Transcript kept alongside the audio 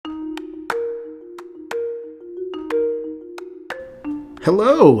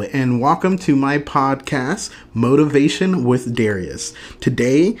Hello, and welcome to my podcast, Motivation with Darius.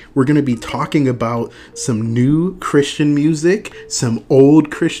 Today, we're going to be talking about some new Christian music, some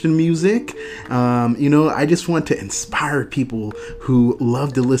old Christian music. I just want to inspire people who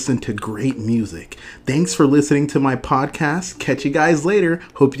love to listen to great music. Thanks for listening to my podcast. Catch you guys later.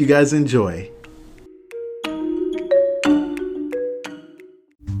 Hope you guys enjoy.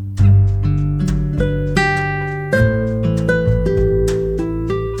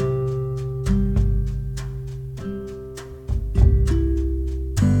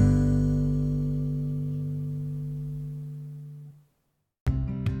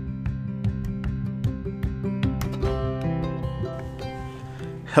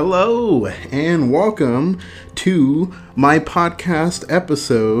 Hello, and welcome to my podcast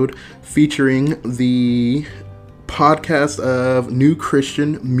episode featuring the podcast of new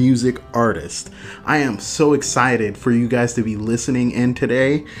Christian music artists. I am so excited for you guys to be listening in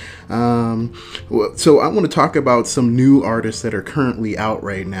today. So I want to talk about some new artists that are currently out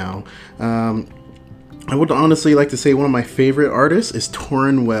right now. I would honestly like to say one of my favorite artists is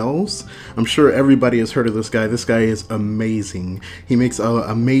Tauren Wells. I'm sure everybody has heard of this guy. This guy is amazing. He makes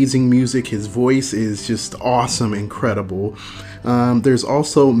amazing music. His voice is just awesome, incredible. There's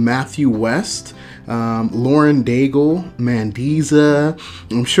also Matthew West, Lauren Daigle, Mandiza.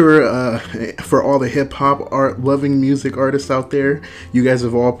 I'm sure for all the hip-hop loving music artists out there, you guys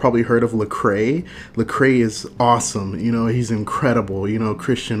have all probably heard of Lecrae. Lecrae is awesome. He's incredible,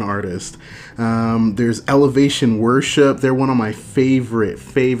 Christian artist. There's Elevation Worship. They're one of my favorite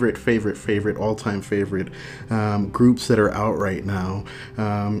all-time favorite groups that are out right now.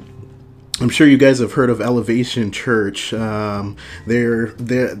 I'm sure you guys have heard of Elevation Church. I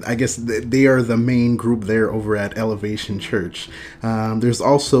guess they are the main group there over at Elevation Church. There's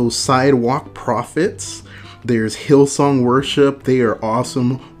also Sidewalk Prophets. There's Hillsong Worship. They are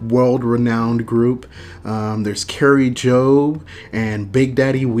awesome, world-renowned group. There's Carrie Job and Big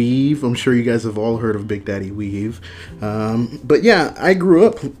Daddy Weave. I'm sure you guys have all heard of Big Daddy Weave. But yeah, I grew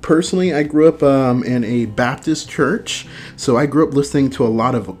up in a Baptist church. So I grew up listening to a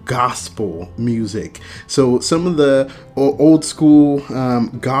lot of gospel music. So some of the old school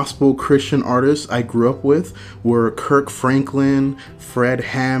gospel Christian artists I grew up with were Kirk Franklin, Fred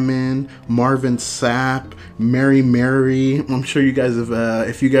Hammond, Marvin Sapp, Mary Mary. I'm sure you guys have,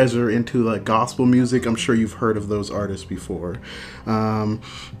 if you guys are into like gospel music, I'm sure you've heard of those artists before.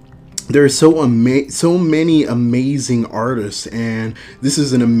 There are so many amazing artists, and this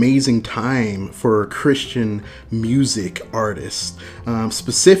is an amazing time for Christian music artists,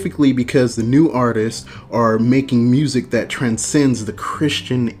 specifically because the new artists are making music that transcends the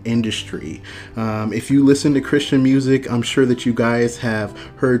Christian industry. If you listen to Christian music, I'm sure that you guys have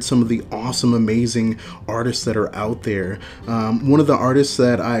heard some of the awesome, amazing artists that are out there. One of the artists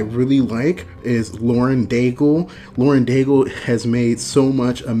that I really like is Lauren Daigle. Lauren Daigle has made so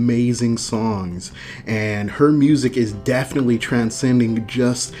much amazing songs, and her music is definitely transcending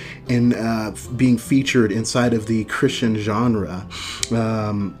just in being featured inside of the Christian genre.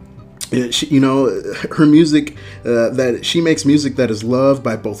 Her music, that she makes music that is loved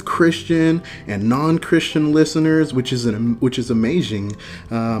by both Christian and non-Christian listeners, which is amazing.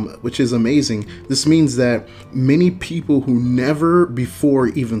 This means that many people who never before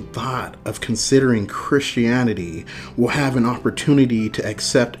even thought of considering Christianity will have an opportunity to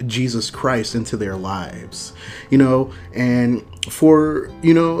accept Jesus Christ into their lives. And for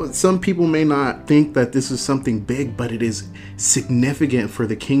some people may not think that this is something big, but it is significant for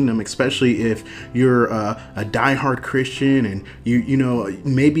the kingdom, especially if you're a diehard Christian and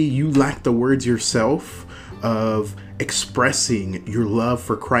maybe you lack the words yourself of expressing your love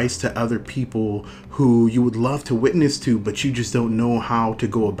for Christ to other people who you would love to witness to, but you just don't know how to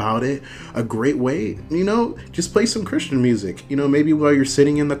go about it. A great way, just play some Christian music. Maybe while you're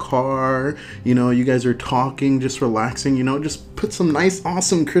sitting in the car, you guys are talking, just relaxing, just put some nice,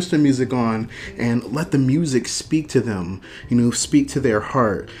 awesome Christian music on and let the music speak to them, speak to their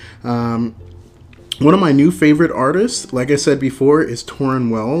heart. One of my new favorite artists, like I said before, is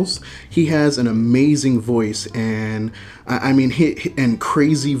Tauren Wells. He has an amazing voice and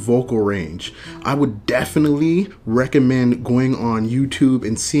crazy vocal range. I would definitely recommend going on YouTube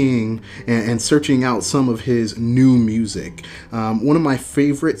and seeing and searching out some of his new music. One of my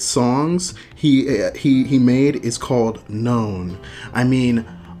favorite songs he made is called Known.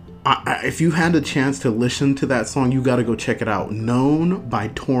 If you had a chance to listen to that song, you got to go check it out. Known by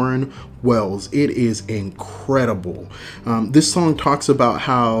Tauren Wells. It is incredible. This song talks about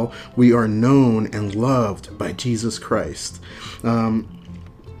how we are known and loved by Jesus Christ.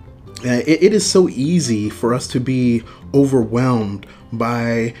 It is so easy for us to be overwhelmed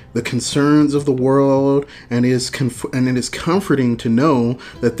by the concerns of the world, and it is comforting to know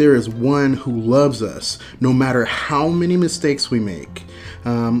that there is one who loves us no matter how many mistakes we make.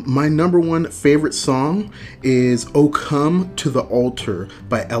 My number one favorite song is "O Come to the Altar"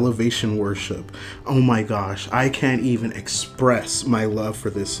 by Elevation Worship. Oh my gosh, I can't even express my love for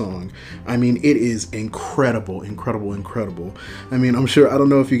this song. I mean, it is incredible, incredible, incredible. I mean, I don't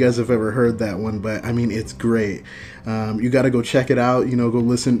know if you guys have ever heard that one, but I mean, it's great. You got to go check it out. Go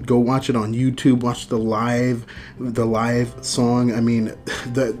listen, go watch it on YouTube. Watch the live song. I mean,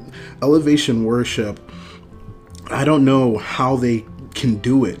 the Elevation Worship, I don't know how they can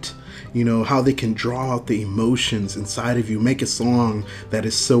do it, how they can draw out the emotions inside of you, make a song that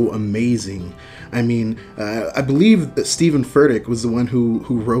is so amazing. I mean, I believe that Stephen Furtick was the one who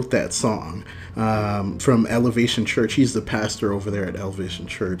wrote that song, from Elevation Church. He's the pastor over there at Elevation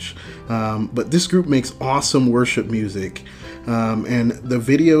Church. But this group makes awesome worship music. And the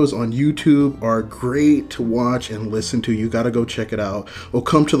videos on YouTube are great to watch and listen to. You got to go check it out. "O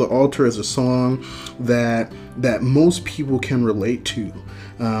Come to the Altar" is a song that most people can relate to.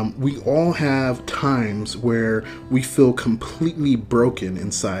 We all have times where we feel completely broken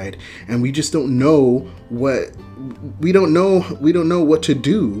inside, and we just don't know what we don't know what to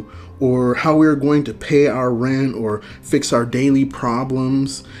do, or how we're going to pay our rent or fix our daily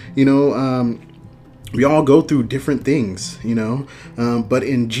problems. We all go through different things, but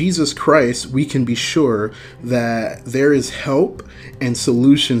in Jesus Christ, we can be sure that there is help and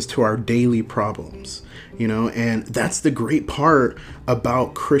solutions to our daily problems, and that's the great part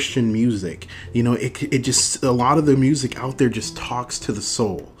about Christian music. It just, a lot of the music out there just talks to the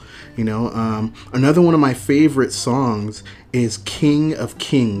soul. Another one of my favorite songs is "King of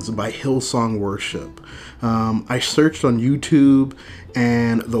Kings" by Hillsong Worship. I searched on YouTube,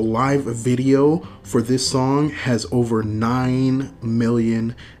 and the live video for this song has over 9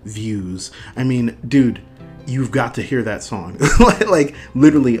 million views. I mean, dude, you've got to hear that song. Like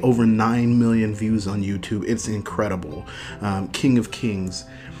literally over 9 million views on YouTube. It's incredible. "King of Kings."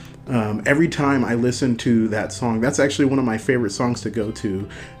 Every time I listen to that song, that's actually one of my favorite songs to go to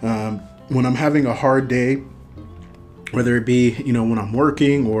when I'm having a hard day, whether it be, when I'm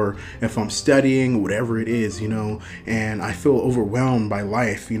working or if I'm studying, whatever it is, and I feel overwhelmed by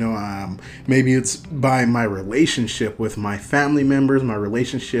life, maybe it's by my relationship with my family members, my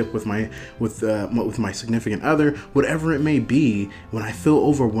relationship with my significant other, whatever it may be. When I feel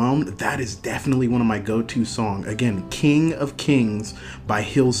overwhelmed, that is definitely one of my go-to songs. Again, "King of Kings" by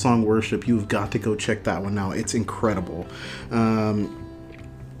Hillsong Worship. You've got to go check that one out. It's incredible.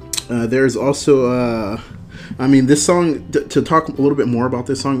 There's also this song, to talk a little bit more about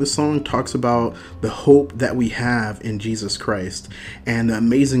this song talks about the hope that we have in Jesus Christ and the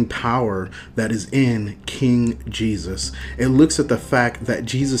amazing power that is in King Jesus. It looks at the fact that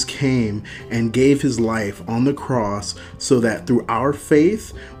Jesus came and gave his life on the cross so that through our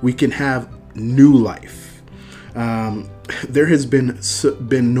faith we can have new life. There has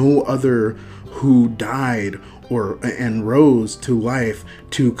been no other who died and rose to life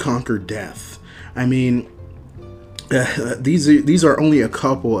to conquer death. I mean, these are only a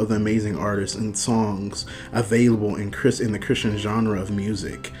couple of the amazing artists and songs available in the Christian genre of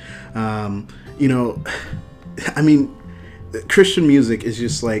music. Christian music is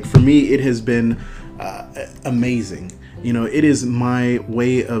just like, for me, it has been amazing. It is my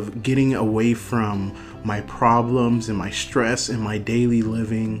way of getting away from my problems and my stress and my daily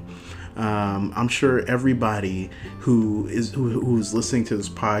living. I'm sure everybody who's listening to this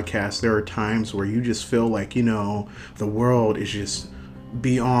podcast, there are times where you just feel like, the world is just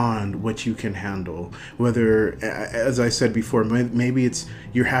beyond what you can handle. Whether, as I said before, maybe it's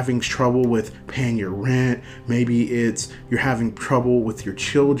you're having trouble with paying your rent, maybe it's you're having trouble with your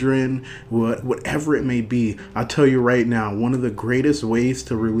children, whatever it may be. I'll tell you right now, one of the greatest ways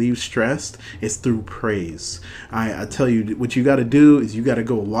to relieve stress is through praise. I tell you, what you got to do is you got to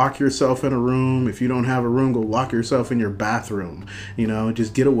go lock yourself in a room. If you don't have a room, go lock yourself in your bathroom.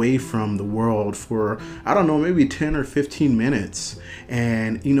 Just get away from the world for, I don't know, maybe 10 or 15 minutes.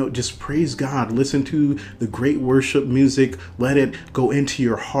 And, just praise God. Listen to the great worship music. Let it go into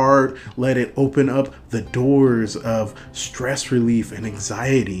your heart. Let it open up the doors of stress relief and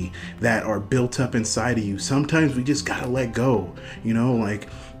anxiety that are built up inside of you. Sometimes we just gotta let go, like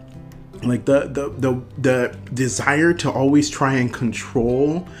the desire to always try and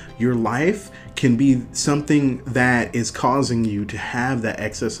control your life can be something that is causing you to have that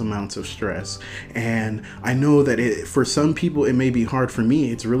excess amounts of stress. And I know that for some people it may be hard. For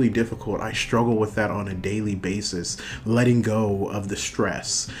me, it's really difficult. I struggle with that on a daily basis, letting go of the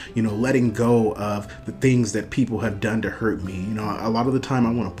stress, letting go of the things that people have done to hurt me. A lot of the time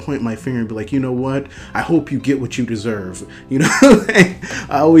I want to point my finger and be like, you know what, I hope you get what you deserve. I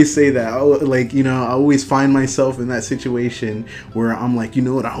always say that. I always find myself in that situation where I'm like, you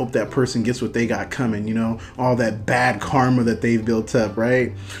know what, I hope that person gets what they got coming, all that bad karma that they've built up,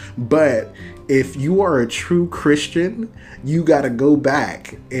 right? But if you are a true Christian, you got to go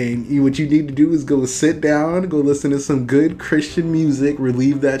back, and what you need to do is go sit down, go listen to some good Christian music,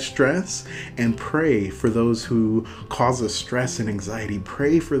 relieve that stress, and pray for those who cause us stress and anxiety.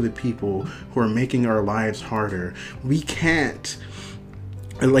 Pray for the people who are making our lives harder. We can't,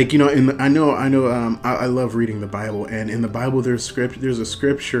 I love reading the Bible, and in the Bible there's a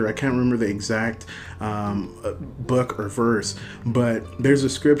scripture. I can't remember the exact book or verse, but there's a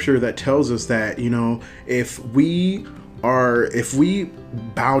scripture that tells us that, if we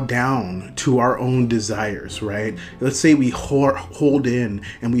bow down to our own desires, right? Let's say we hold in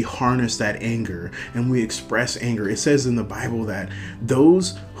and we harness that anger and we express anger. It says in the Bible that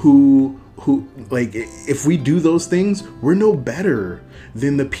those who if we do those things, we're no better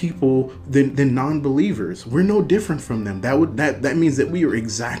than the people, than non-believers. We're no different from them. That means that we are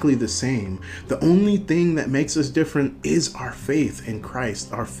exactly the same. The only thing that makes us different is our faith in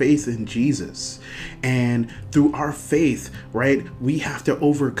Christ, our faith in Jesus. And through our faith, right, we have to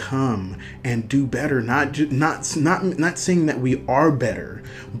overcome and do better. Not saying that we are better,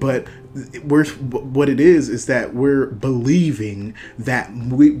 but what it is that we're believing that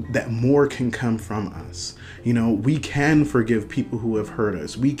more can come from us. We can forgive people who have hurt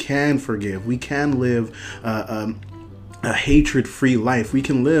us. We can forgive. We can live a hatred-free life. We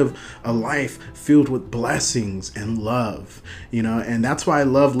can live a life filled with blessings and love, and that's why I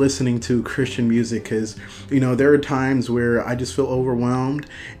love listening to Christian music, because, there are times where I just feel overwhelmed,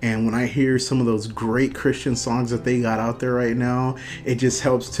 and when I hear some of those great Christian songs that they got out there right now, it just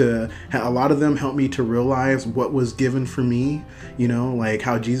helps a lot of them help me to realize what was given for me, like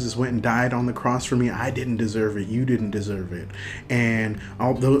how Jesus went and died on the cross for me. I didn't deserve it. You didn't deserve it. And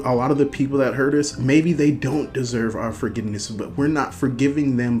although a lot of the people that hurt us, maybe they don't deserve our forgiveness, but we're not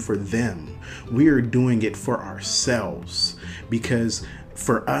forgiving them for them. We are doing it for ourselves, because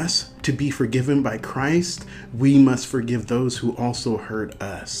for us to be forgiven by Christ, we must forgive those who also hurt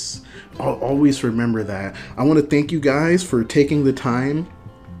us. I'll always remember that. I want to thank you guys for taking the time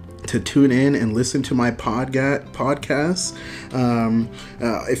to tune in and listen to my podcast.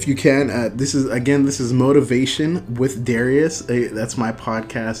 If you can, this is Motivation with Darius. That's my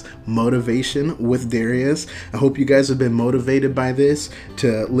podcast, Motivation with Darius. I hope you guys have been motivated by this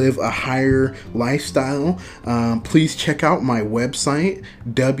to live a higher lifestyle. Please check out my website,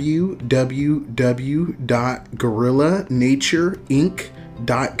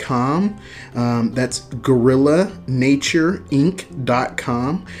 www.GorillaNatureInc.com. That's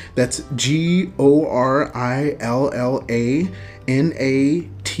GorillaNatureInc.com. That's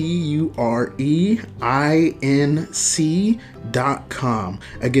GorillaNatureInc.com.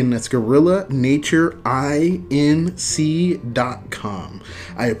 Again, that's GorillaNatureInc.com.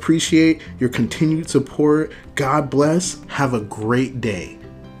 I appreciate your continued support. God bless. Have a great day.